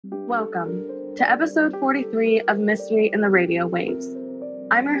Welcome to episode 43 of Mystery in the Radio Waves.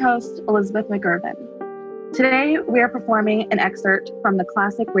 I'm your host, Elizabeth McGurven. Today, we are performing an excerpt from the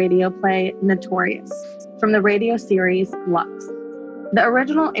classic radio play Notorious from the radio series Lux. The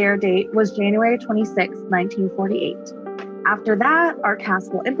original air date was January 26, 1948. After that, our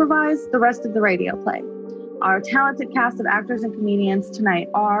cast will improvise the rest of the radio play. Our talented cast of actors and comedians tonight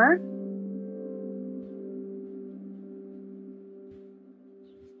are...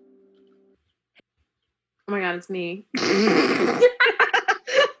 Oh my god, it's me.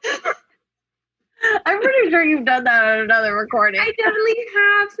 I'm pretty sure you've done that on another recording. I definitely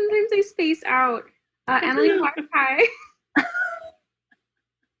have. Sometimes I space out. Emily Hawkeye.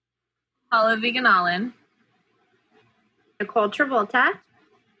 Paula Viganalin. Nicole Travolta.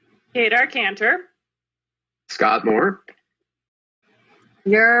 Kate Arcanter. Scott Moore.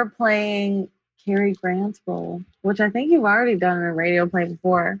 You're playing Cary Grant's role, which I think you've already done in a radio play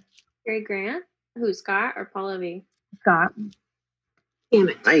before. Cary Grant? Who, Scott or Paula V? Scott. Damn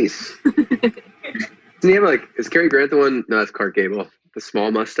it. Nice. Doesn't he have is Cary Grant the one? No, that's Clark Gable. The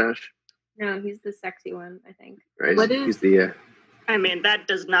small mustache. No, he's the sexy one, I think. Right. What He's is- the. I mean, that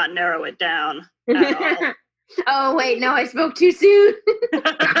does not narrow it down at all. Oh, wait, no, I spoke too soon.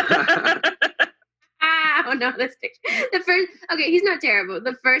 Oh, no, this picture. Okay, he's not terrible.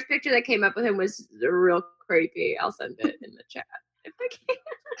 The first picture that came up with him was real creepy. I'll send it in the chat if I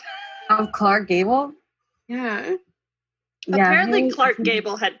can. Of Clark Gable? Yeah. Apparently, he- Clark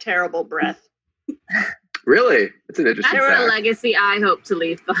Gable had terrible breath. Really? That's an interesting That's a fact. legacy I hope to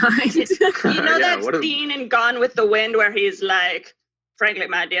leave behind. You know Yeah, that what a- scene in Gone with the Wind where he's like, frankly,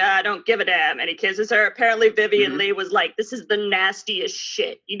 my dear, I don't give a damn. And he kisses her. Apparently, Vivian Mhm. Lee was like, this is the nastiest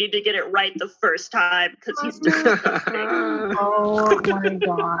shit. You need to get it right the first time because he's disgusting. Oh my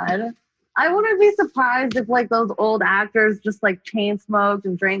god. I wouldn't be surprised if those old actors just chain smoked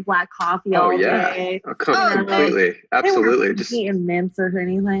and drank black coffee Oh, all yeah. day. Oh, Oh, completely. They Absolutely. weren't Just eating mints or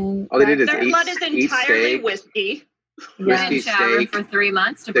anything. all they did is Their blood is eat entirely steak, whiskey. Yeah, whiskey, showered steak, for 3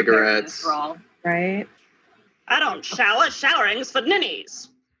 months to prepare for cigarettes. this role. right? I don't shower. Showering's for ninnies.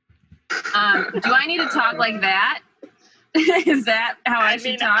 Do I need to talk like that? Is that how I, I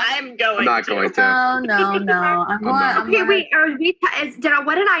should mean, talk? I'm going I'm not to. going to. No. I'm going. not. I'm Okay, gonna- wait. Are we?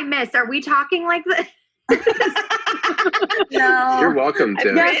 What did I miss? Are we talking like this? No. You're welcome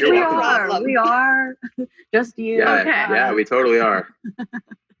to. Yes, You're we welcome. are. Problem. We are. Just you. Yeah, Okay. yeah, we totally are.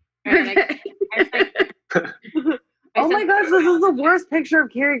 Alright, Oh my gosh, this is the worst picture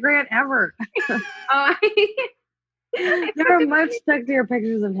of Cary Grant ever. Oh, There are much sexier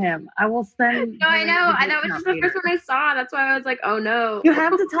pictures of him. I will send. no, I know. the That was just the later. first one I saw. That's why I was like, oh no. You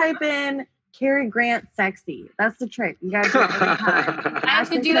have to type in Cary Grant sexy. That's the trick. You gotta do it every time. I have to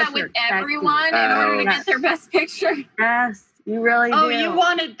Ashton do that Kutcher, with sexy. everyone in order to Yes. get their best picture. Yes, you really Oh, do. you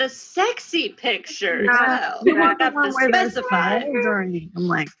wanted the sexy picture. Yeah. Well, You you want the have one to where there's specify. smiles or anything. I'm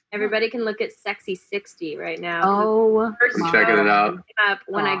like, Everybody can look at Sexy 60 right now. oh, First I'm checking it out. up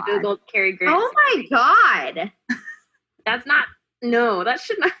when I God. googled Cary Grant. Oh my god! That's not. No, that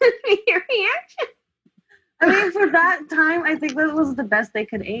should not be your reaction. I mean, for that time, I think that was the best they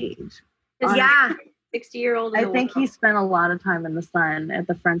could age. Yeah. 60-year-old. I think he spent a lot of time in the sun at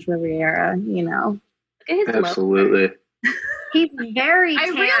the French Riviera, Look at his look. Absolutely. He's very I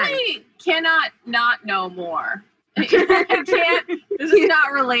tan. really cannot not know more. I can't. This is not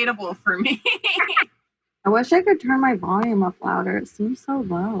relatable for me. I wish I could turn my volume up louder. It seems so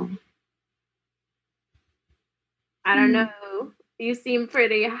low. I don't know. You seem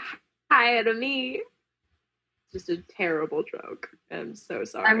pretty high to me. Just a terrible joke. I'm so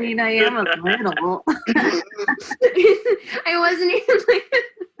sorry. I mean, I am a little. I wasn't even like.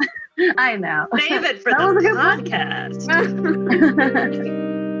 I know. Save it for That was a the good one. podcast.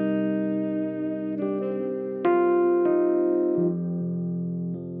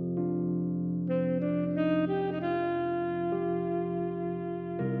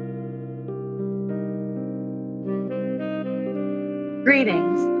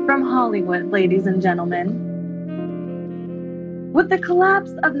 Greetings from Hollywood, ladies and gentlemen. With the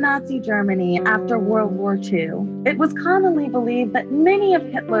collapse of Nazi Germany after World War II, it was commonly believed that many of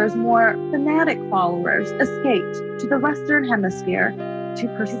Hitler's more fanatic followers escaped to the Western Hemisphere to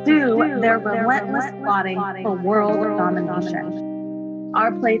pursue their relentless plotting for world domination.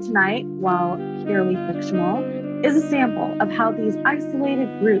 Our play tonight, while purely fictional, is a sample of how these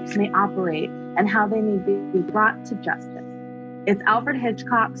isolated groups may operate and how they may be brought to justice. It's Alfred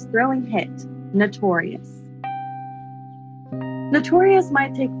Hitchcock's thrilling hit, Notorious. Notorious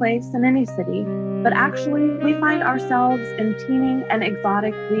might take place in any city, but actually we find ourselves in teeming and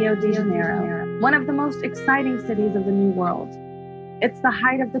exotic Rio de Janeiro, one of the most exciting cities of the New World. It's the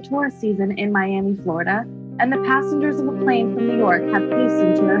height of the tourist season in Miami, Florida, and the passengers of a plane from New York have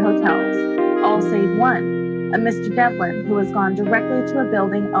hastened to their hotels, all save one, a Mr. Devlin, who has gone directly to a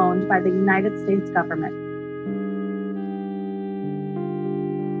building owned by the United States government.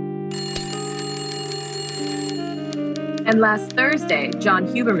 And last Thursday, John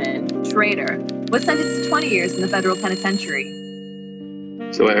Huberman, traitor, was sentenced to 20 years in the federal penitentiary.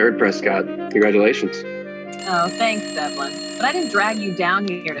 So I heard, Prescott. Congratulations. Oh, thanks, Devlin. But I didn't drag you down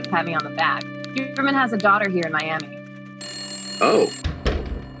here to pat me on the back. Huberman has a daughter here in Miami. Oh,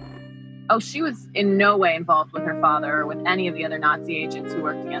 Oh, she was in no way involved with her father or with any of the other Nazi agents who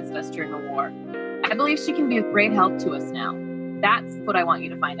worked against us during the war. I believe she can be of great help to us now. That's what I want you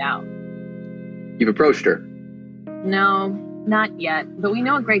to find out. you've approached her. No, not yet, but we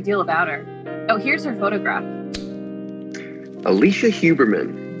know a great deal about her. Oh, here's her photograph. Alicia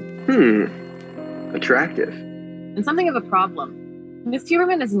Huberman. Attractive. And something of a problem. Miss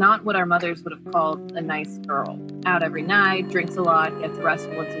Huberman is not what our mothers would have called a nice girl. Out every night, drinks a lot, gets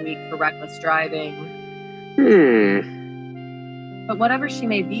arrested once a week for reckless driving. But whatever she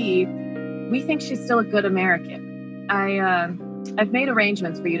may be, we think she's still a good American. I've made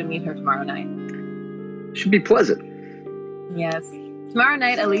arrangements for you to meet her tomorrow night. Should be pleasant. Yes. Tomorrow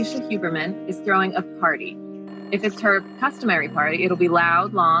night, Alicia Huberman is throwing a party. If it's her customary party, it'll be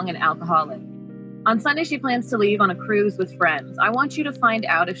loud, long, and alcoholic. On Sunday, she plans to leave on a cruise with friends. I want you to find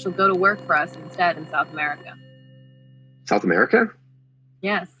out if she'll go to work for us instead in South America. South America?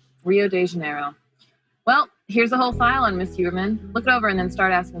 Yes, Rio de Janeiro. Well, here's a whole file on Miss Huberman. Look it over and then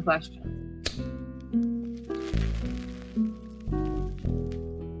start asking questions.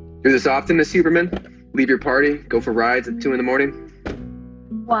 Do this often, Miss Huberman? Leave your party, go for rides at 2 a.m?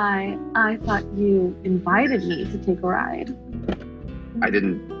 Why, I thought you invited me to take a ride. I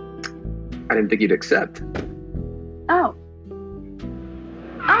didn't think you'd accept. Oh.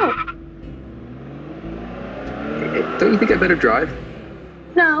 Hey, don't you think I better drive?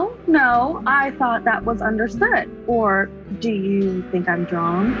 No, I thought that was understood. Or do you think I'm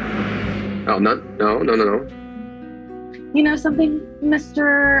drunk? Oh, no. You know something,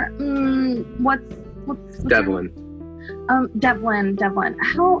 Mr. What's Devlin. Devlin.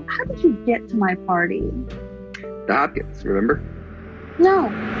 How did you get to my party? The Hopkins, remember? No,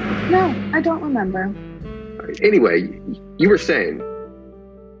 I don't remember. Anyway, you were saying.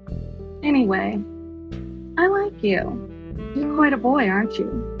 Anyway, I like you. You're quite a boy, aren't you?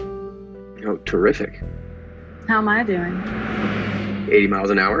 Oh, terrific. How am I doing? 80 miles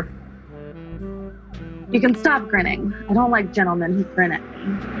an hour? You can stop grinning. I don't like gentlemen who grin at me.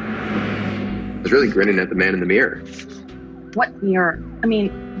 I was really grinning at the man in the mirror. What mirror?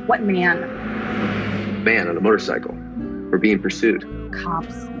 What man? Man on a motorcycle. We're being pursued.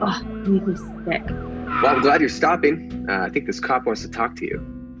 Cops. Ugh, make me sick. Well, I'm glad you're stopping. I think this cop wants to talk to you.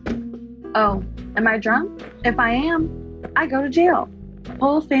 Oh, am I drunk? If I am, I go to jail.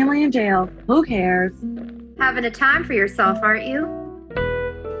 Whole family in jail. Who cares? Having a time for yourself, aren't you?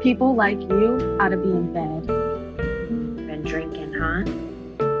 People like you ought to be in bed. Been drinking, huh?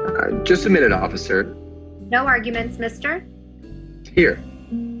 Just a minute, officer. No arguments, mister. Here.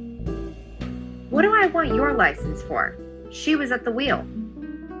 What do I want your license for? She was at the wheel.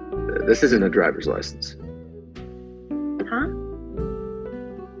 This isn't a driver's license. Huh?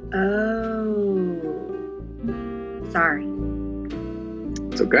 Oh. Sorry.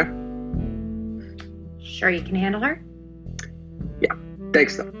 It's okay. Sure you can handle her? Yeah.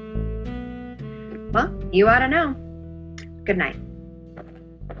 Thanks, though. Well, you ought to know. Good night.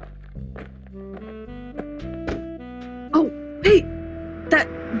 Oh, hey,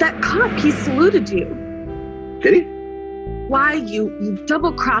 that cop, he saluted you. Did he? Why, you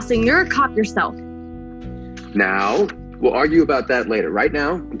double-crossing, you're a cop yourself. Now, we'll argue about that later. Right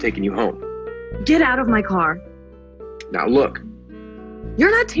now, I'm taking you home. Get out of my car. Now, look.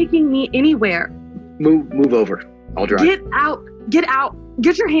 You're not taking me anywhere. Move over. I'll drive. Get out.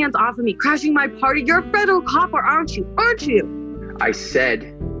 Get your hands off of me, crashing my party. You're a federal cop, aren't you? I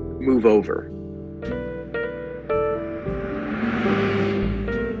said move over.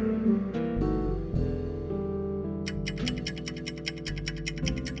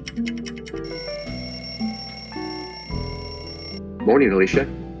 Morning, Alicia.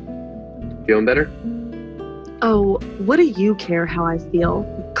 Feeling better? Oh, what do you care how I feel,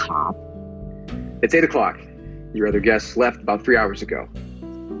 cop? It's 8 o'clock. Your other guests left about 3 hours ago.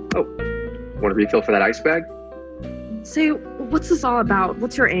 Oh, want a refill for that ice bag? Say, what's this all about?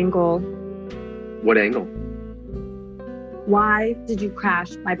 What's your angle? What angle? Why did you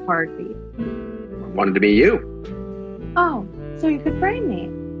crash my party? Wanted to meet you. Oh, so you could frame me.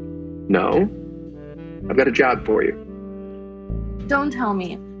 No. I've got a job for you. Don't tell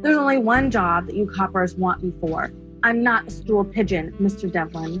me. There's only one job that you coppers want me for. I'm not a stool pigeon, Mr.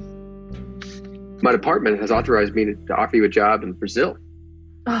 Devlin. My department has authorized me to offer you a job in Brazil.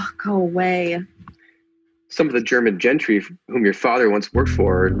 Oh, go away. Some of the German gentry whom your father once worked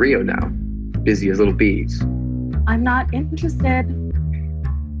for are in Rio now, busy as little bees. I'm not interested.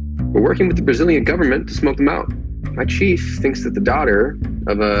 We're working with the Brazilian government to smoke them out. My chief thinks that the daughter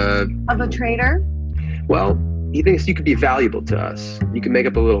of a... Of a traitor? Well, he thinks you could be valuable to us. You can make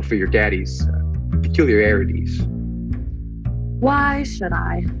up a little for your daddy's peculiarities. Why should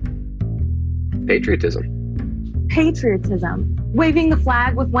I? Patriotism. Patriotism. Waving the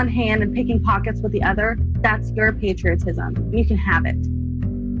flag with one hand and picking pockets with the other, that's your patriotism. You can have it.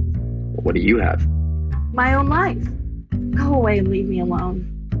 What do you have? My own life. Go away and leave me alone.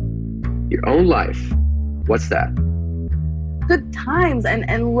 Your own life? What's that? Good times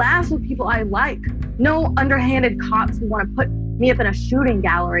and laughs with people I like. No underhanded cops who want to put me up in a shooting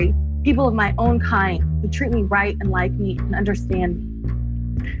gallery. People of my own kind who treat me right and like me and understand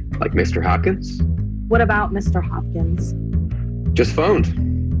me. Like Mr. Hopkins? What about Mr. Hopkins? Just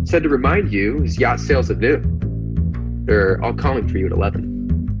phoned. Said to remind you his yacht sails at noon. They're all calling for you at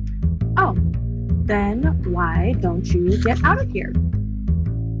 11. Oh, then why don't you get out of here?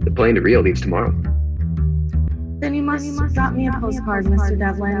 The plane to Rio leaves tomorrow. Then you must drop me a postcard, Mr.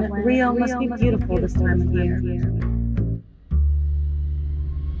 Devlin. Rio must be beautiful this time of year.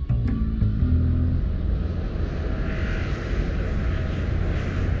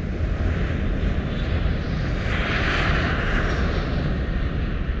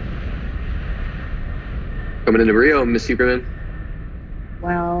 Coming into Rio, Miss Superman.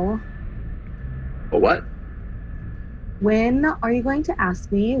 Well, what? When are you going to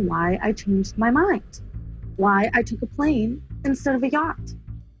ask me why I changed my mind? Why I took a plane instead of a yacht?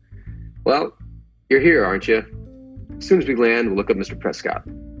 Well, you're here, aren't you? As soon as we land, we'll look up Mr. Prescott.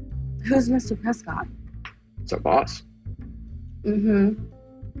 Who's Mr. Prescott? It's our boss. Mm-hmm.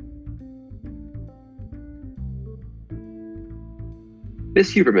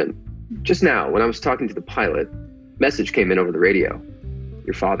 Miss Huberman, just now, when I was talking to the pilot, message came in over the radio.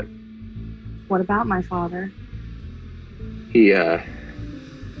 Your father. What about my father? He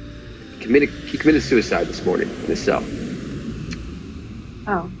committed suicide this morning in his cell.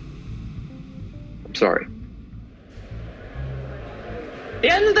 Oh. I'm sorry.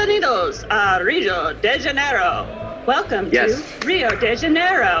 Bienvenidos a Rio de Janeiro. Welcome Yes. to Rio de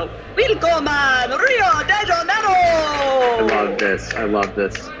Janeiro. Welcome on Rio de Janeiro. I love this. I love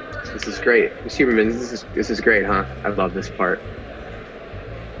this. This is great. Miss Huberman, this is great, huh? I love this part.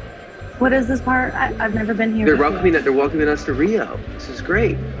 What is this part? I've never been here. They're before. welcoming us to Rio. This is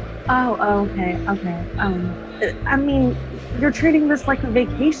great. Oh, okay. I mean, you're treating this like a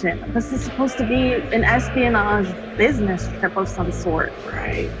vacation. This is supposed to be an espionage business trip of some sort.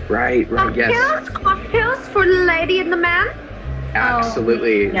 Right. Yes. Cocktails for the lady and the man?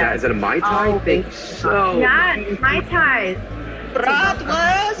 Absolutely. yeah. Is that a Mai Tai? Oh, Thank you so Yeah, much. my ties.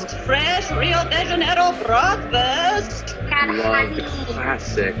 Bratwurst, fresh Rio de Janeiro bratwurst. Love the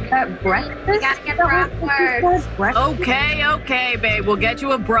classic. That breakfast? You gotta get bratwurst. Breakfast? Okay, babe. We'll get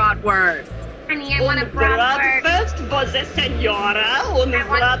you a bratwurst. Honey, I want a bratwurst. Bratwurst for the senora. Un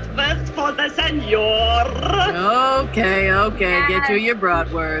bratwurst for the senor. Okay. Get you your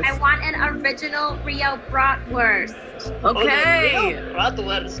bratwurst. I want an original Rio bratwurst. Okay.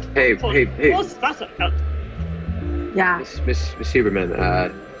 Bratwurst. Hey. Yeah. Miss Huberman,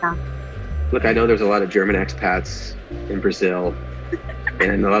 Yeah. look, I know there's a lot of German expats in Brazil,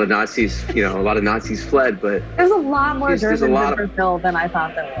 and a lot of Nazis fled, but There's a lot more There's a Germans lot in of- Brazil than I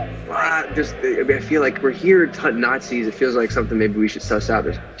thought there was. I feel like we're here to hunt Nazis. It feels like something maybe we should suss out.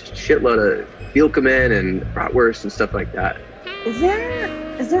 There's just a shitload of Bielkemen and bratwurst and stuff like that. Is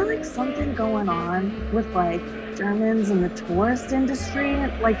there like something going on with like Germans in the tourist industry?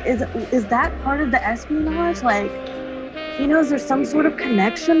 Like, is that part of the espionage? Like, is there some sort of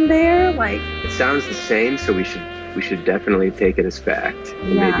connection there? Like, It sounds the same, so we should definitely take it as fact.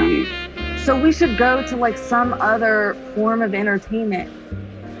 And Yeah. maybe so we should go to like some other form of entertainment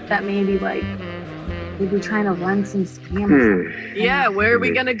that maybe like we'd be trying to run some scam. or something. Yeah, where are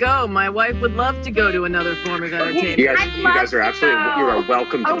we gonna go? My wife would love to go to another form of entertainment. you guys are absolutely you are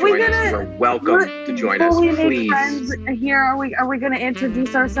welcome to Are we join us. gonna- You are welcome to join us, Before we make please. friends here, are we going to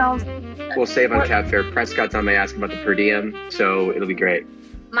introduce ourselves? We'll save on cab fare. Prescott's on my ask about the per diem, so it'll be great.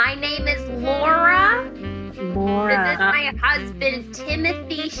 My name is Laura. This is Laura. my husband,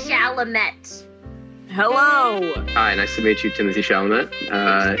 Timothy Chalamet. Hello. Hi, nice to meet you, Timothy Chalamet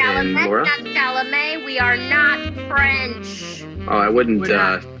and Chalamet, Laura. not Chalamet. We are not French. Oh, I wouldn't We're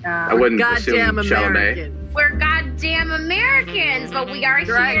not- I wouldn't Goddamn assume Chalamet. American. We're goddamn goddamn Americans, but we are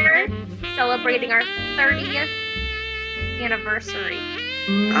here celebrating our 30th anniversary.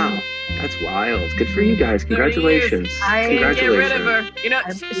 Wow, that's wild. Good for you guys. Congratulations. Get rid of her. You know,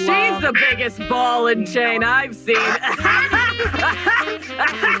 she's the biggest ball and chain I've seen.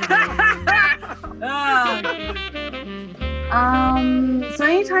 So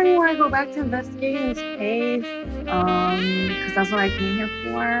anytime you want to go back to investigating this case, because that's what I came here for.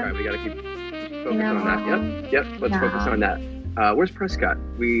 All right, we gotta keep focusing on that. Yep. Let's focus on that. Where's Prescott?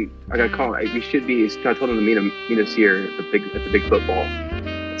 I gotta call. We should be. I told him to meet us here at the big football,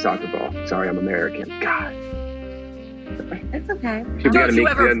 soccer ball. Sorry, I'm American. God. It's okay. Don't you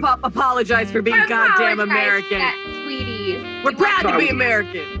ever apologize for being goddamn American. Sweetie. We're proud to be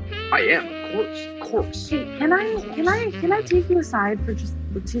American. I am, of course. Hey, can I take you aside for just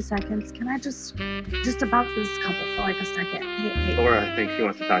 2 seconds? Can I just about this couple for like a second? Hey. Laura, I think she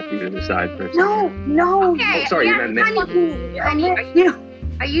wants to talk to you to the side for a second. No. Okay, Oh, sorry, you meant me. Honey,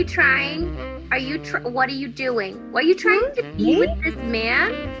 are you trying? What are you doing? What are you trying to be with this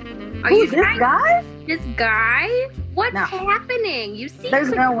man? Who's this guy? This guy? What's happening? You seem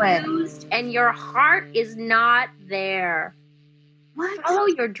There's no way. confused and your heart is not there. What? Follow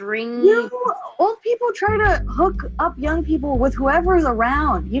your dreams. Old people try to hook up young people with whoever's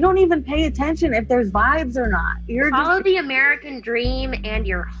around. You don't even pay attention if there's vibes or not. Follow the American dream and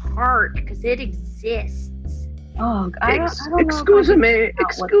your heart, because it exists. Oh, I don't know. Excuse me.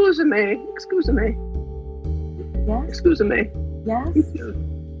 Yes? Excuse me. Yes?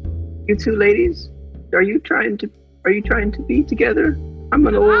 You two ladies, are you trying to be together? I'm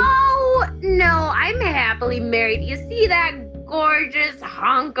an old. Oh no, I'm happily married. You see that gorgeous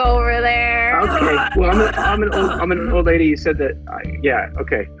hunk over there? Okay, well I'm an old lady. You said that.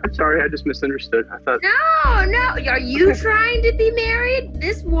 Okay. I'm sorry, I just misunderstood. I thought. No. Are you trying to be married?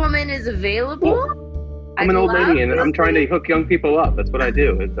 This woman is available. Well, I'm an old lady, and I'm trying to hook young people up. That's what I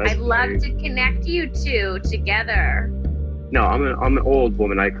do. I'd love to connect you two together. No, I'm an old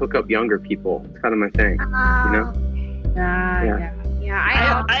woman. I hook up younger people. It's kind of my thing. You know?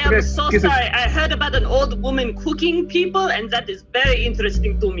 Yeah, I am so sorry. I heard about an old woman cooking people, and that is very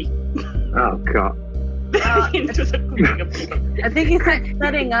interesting to me. Oh God. Very into the cooking of people. I think he said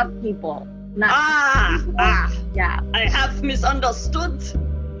setting up people. Yeah. I have misunderstood.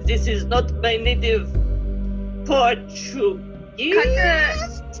 This is not my native Portuguese.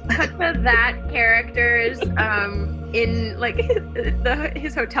 Cut to that character's in like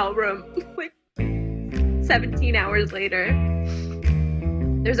his hotel room like 17 hours later.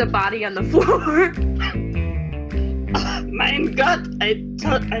 There's a body on the floor. Mein Gott,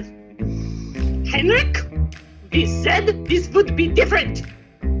 Heinrich, we said this would be different.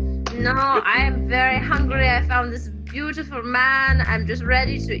 No, I am very hungry. I found this beautiful man. I'm just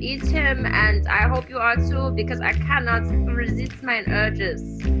ready to eat him, and I hope you are too, because I cannot resist my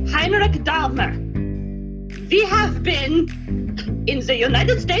urges. Heinrich Dahmer, we have been in the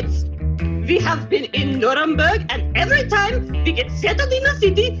United States. We have been in Nuremberg, and every time we get settled in a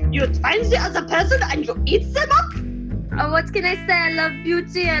city, you find the other person and you eat them up. Oh, what can I say? I love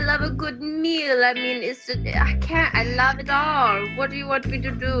beauty. I love a good meal. I mean, I love it all. What do you want me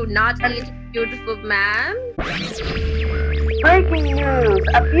to do? Not eat a beautiful man? Breaking news.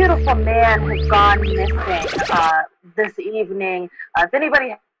 A beautiful man has gone missing this evening. If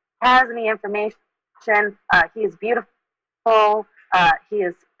anybody has any information, he is beautiful. He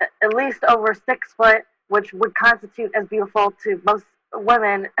is at least over 6 foot, which would constitute as beautiful to most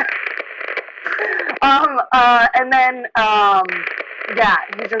women.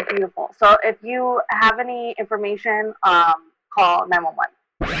 He's just beautiful. So if you have any information, call 911.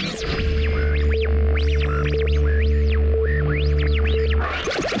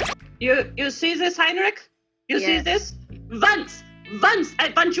 You see this, Heinrich? You see this? Once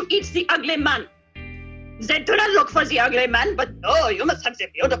I want you eat the ugly man. They do not look for the ugly man, but you must have the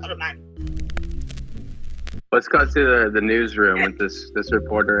beautiful man. Let's go to the newsroom with this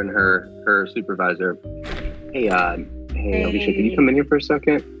reporter and her supervisor. Hey, Alicia, can you come in here for a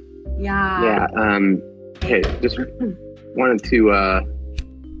second? Yeah. Hey, just wanted to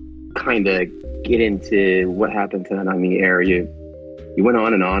kind of get into what happened tonight on the air. You went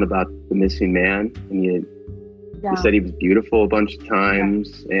on and on about the missing man, and you said he was beautiful a bunch of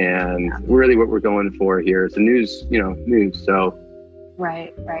times, and really what we're going for here is the news. So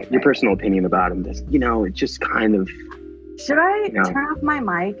right. Your personal opinion about him. Just, it just kind of. Should I turn off my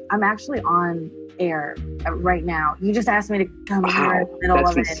mic? I'm actually on air right now. You just asked me to come here in the middle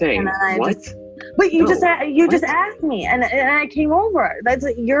of it. Insane. But you just asked me, and I came over.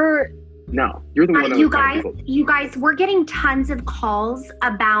 No, you're the one that You was telling guys, people. you guys, we're getting tons of calls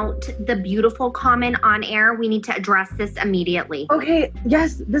about the beautiful comment on air. We need to address this immediately. Okay,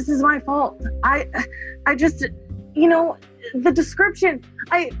 yes, this is my fault. I just, you know, the description,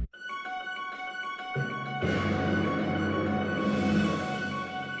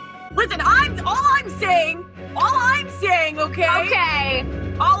 Listen, all I'm saying, okay? Okay.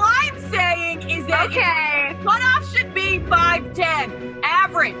 All I'm saying is that Okay. cutoff should be 5'10",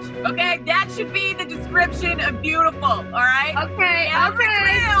 average, okay? That should be the description of beautiful, all right? Okay. Average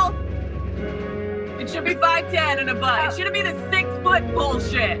Okay. male, it should be 5'10" and above. It shouldn't be the 6-foot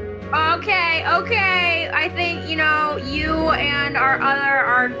bullshit. Okay. I think, you know, you and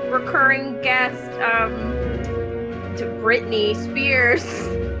our recurring guest, Britney Spears,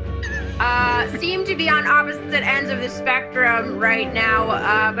 seem to be on opposite ends of the spectrum right now.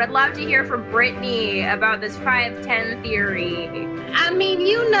 But I'd love to hear from Britney about this 5'10" theory. I mean,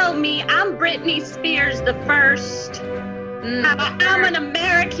 you know me. I'm Britney Spears the first. I'm an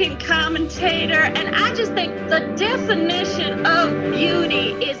American commentator, and I just think the definition of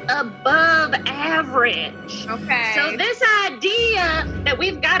beauty is above average. Okay. So this idea that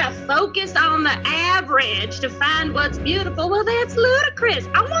we've got to focus on the average to find what's beautiful, well, that's ludicrous.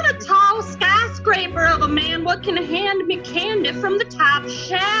 I want a tall skyscraper of a man what can hand me candy from the top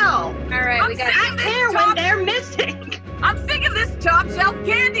shelf. All right, we got I care when they're missing. I'm sick of this top shelf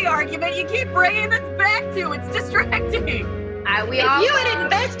candy argument you keep bringing us back to. It's distracting. we If all you had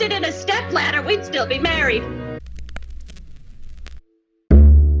invested in a stepladder, we'd still be married.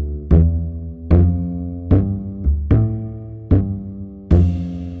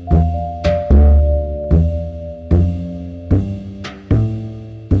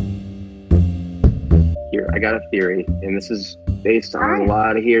 Here, I got a theory, and this is based on Alright. a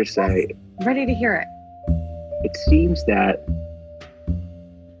lot of hearsay. ready to hear it. It seems that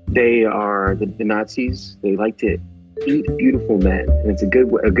they are the Nazis. They like to eat beautiful men, and it's a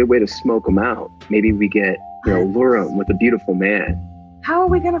good way to smoke them out. Maybe we get, lure them with a beautiful man. How are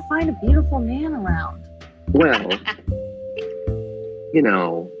we going to find a beautiful man around? Well,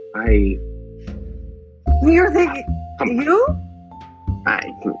 You're thinking, you? I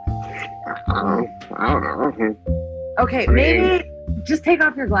don't know. Okay, I mean- maybe just take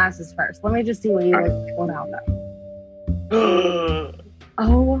off your glasses first. Let me just see what you look for now.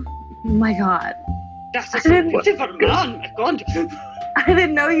 Oh my God. That's I a didn't- beautiful man, my God. I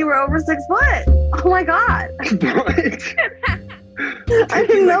didn't know you were over 6 foot. Oh my God. I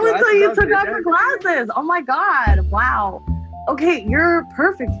didn't know until you took off your glasses. Oh my God. Wow. Okay, you're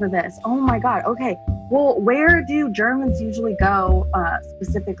perfect for this. Oh my God. Okay. Well, where do Germans usually go,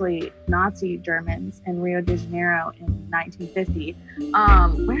 specifically Nazi Germans in Rio de Janeiro in 1950?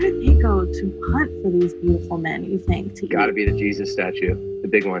 Where did they go to hunt for these beautiful men, you think? To Gotta eat? be the Jesus statue, the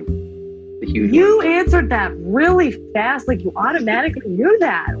big one, the huge You one. answered that really fast, like you automatically knew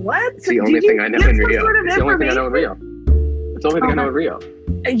that. What? It's the only Did you thing I know get in some Rio. sort of It's the only thing I know in Rio. It's the only thing I know in Rio.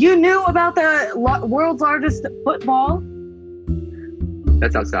 You knew about the world's largest football?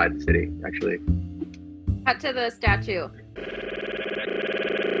 That's outside the city, actually. cut to the statue.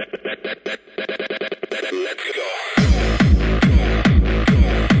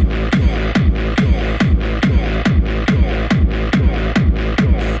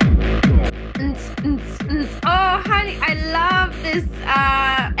 Oh, honey, I love this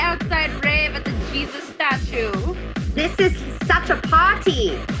outside rave at the Jesus statue. This is such a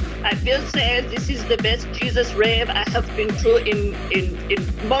party. I will say this is the best Jesus rave I have been to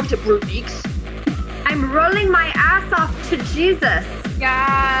in multiple weeks. I'm rolling my ass off to Jesus.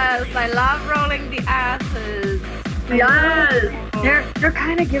 Yes, I love rolling the asses. Yes. They're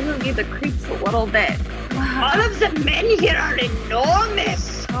kind of giving me the creeps a little bit. All of the men here are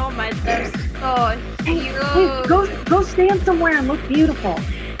enormous. Oh my, they're so huge. Hey, go stand somewhere and look beautiful.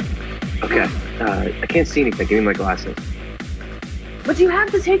 Okay. I can't see anything. Give me my glasses. But you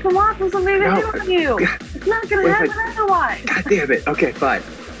have to take them off when somebody No, hit on you. It's not gonna What if happen otherwise. God damn it. Okay, fine.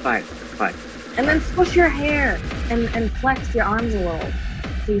 And then squish your hair and flex your arms a little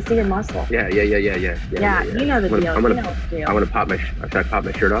so you see your muscle. Yeah. Yeah, you know the I'm deal. gonna- You know the deal. I want to pop my. Should I pop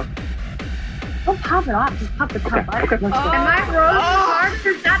my shirt off? Don't pop it off. Just pop the top Okay, button. okay. Let's go. Am I rolling hard?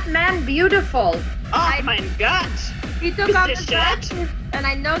 Is that man beautiful? Oh my God. He took Is off this his shirt? glasses, and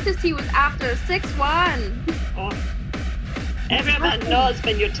I noticed he was after 6'1". Oh. Everyone knows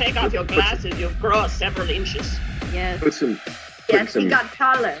when you take off your glasses, you grow several inches. Yes. Put some. Yes, he got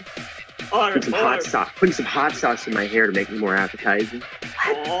taller. Or, Put some hot sauce. Putting some hot sauce in my hair to make me more appetizing.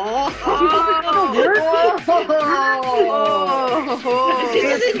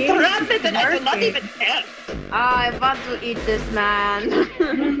 This is entrapment, and I do not even care. I want to eat this man.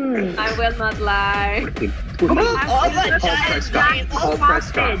 Mhm. I will not lie. Move over, Paul child. Prescott. Paul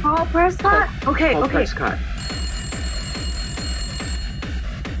Prescott. Paul Prescott? Okay, Paul okay. Prescott.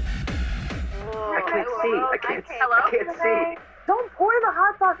 I can't see. I can't see. Hello? I can't see. Don't pour the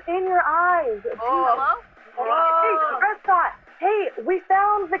hot sauce in your eyes. Hello? Hey, Prescott. Hey, we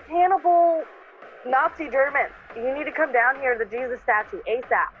found the cannibal Nazi Germans. You need to come down here to the Jesus statue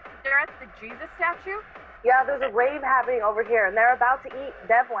ASAP. They're at the Jesus statue? Yeah, there's a rave happening over here, and they're about to eat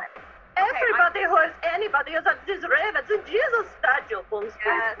Devlin. Everybody who is anybody is at this rave at the Jesus statue.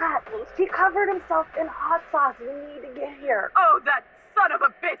 Prescott, he covered himself in hot sauce. We need to get here. Oh, that son of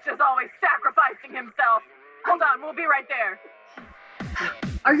a bitch is always sacrificing himself. Hold on, we'll be right there.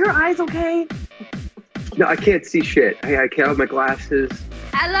 Are your eyes okay? No, I can't see shit. I can't have my glasses.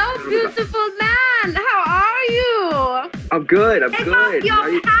 Hello, beautiful man. How are you? I'm good. I'm Take good. off your Are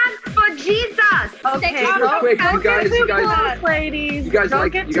you- pants for Jesus. Okay, Take Real off quick, your you guys, Don't you get too guys, close, ladies. you guys Don't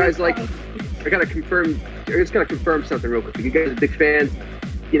like, get you too guys like. close. I gotta confirm. I just gotta confirm something real quick. You guys are big fans.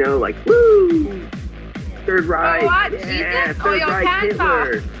 You know, like woo. Third Reich. what, Yeah, Jesus? Or Third your Reich, pants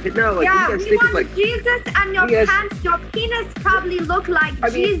Hitler. No, like Yeah, you guys we think it's want like. Jesus and your Yes. pants, your penis probably look like I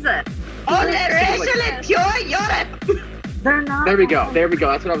mean- Jesus. Only racially pure Europe. They're not. There we go. There we go.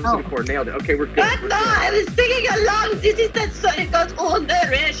 That's what I was looking for. Nailed it. Okay, we're good. But We're no, good. I was singing along. This is the song. It goes only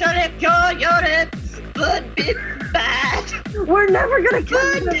racially pure Europe would be bad. We're never gonna kill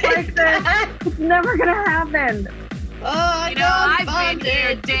Would you be like this. bad. It's never gonna happen. Oh, You know, I've been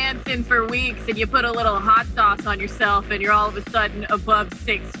here dancing for weeks, and you put a little hot sauce on yourself, and you're all of a sudden above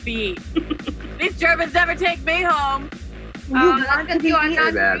 6 feet. These Germans never take me home. You Oh, want that's to because be you are eaten.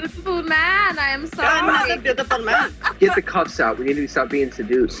 not bad. a beautiful man. I am You're not a sorry. beautiful man. Get the cuffs out. We need to stop being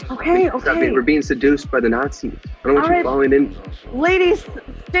seduced. Okay, We're being seduced by the Nazis. I don't want All you right. falling in. Ladies,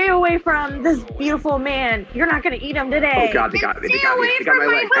 stay away from this beautiful man. You're not gonna eat him today. Oh God, they got me. They Stay got me. away They got my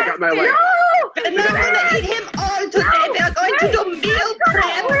from leg. my They got my leg. We're not going to eat him all today. We are going to do meal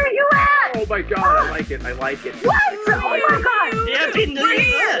prep. Where are you at? Oh my God, I like it. I like it. What? Oh my God! Yeah, been doing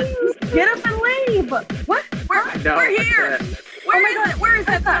this. Get up and leave. What? No, We're that's here. it. Where is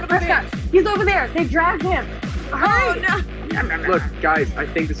that son of a Prescott, bitch? he's over there. They dragged him. Oh, Hurry. no. Look, guys, I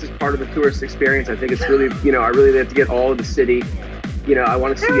think this is part of the tourist experience. I think it's really, I really have to get all of the city. I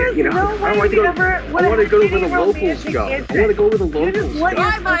want to see There it. is no I way want to to go. ever. I want to go where the locals go. I want to go where the You just locals let go.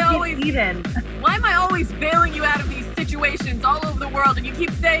 Why am I yourself always- get eaten. Why am I always bailing you out of these situations all over the world, and you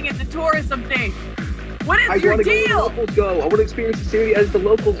keep saying it's a tourism thing? What I is your want to go where the deal? locals go. I want to experience the city as the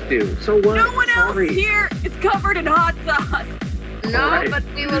locals do. So what? No one else Sorry. here is covered in hot sauce. No, Alright. but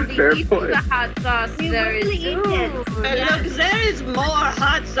we will be Fair eating point. the hot sauce We very will eat soon. it. Look, there is more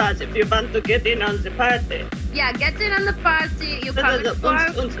hot sauce if you want to get in on the party. Yeah, get in on the party. You Da, come da, into da, our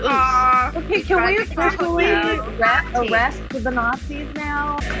uns. car. Okay, can we Try to talk officially about arrest the Nazis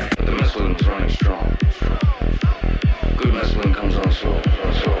now? The Michelin is running strong. Good Michelin comes on slow.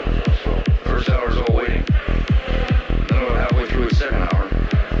 First hour's over.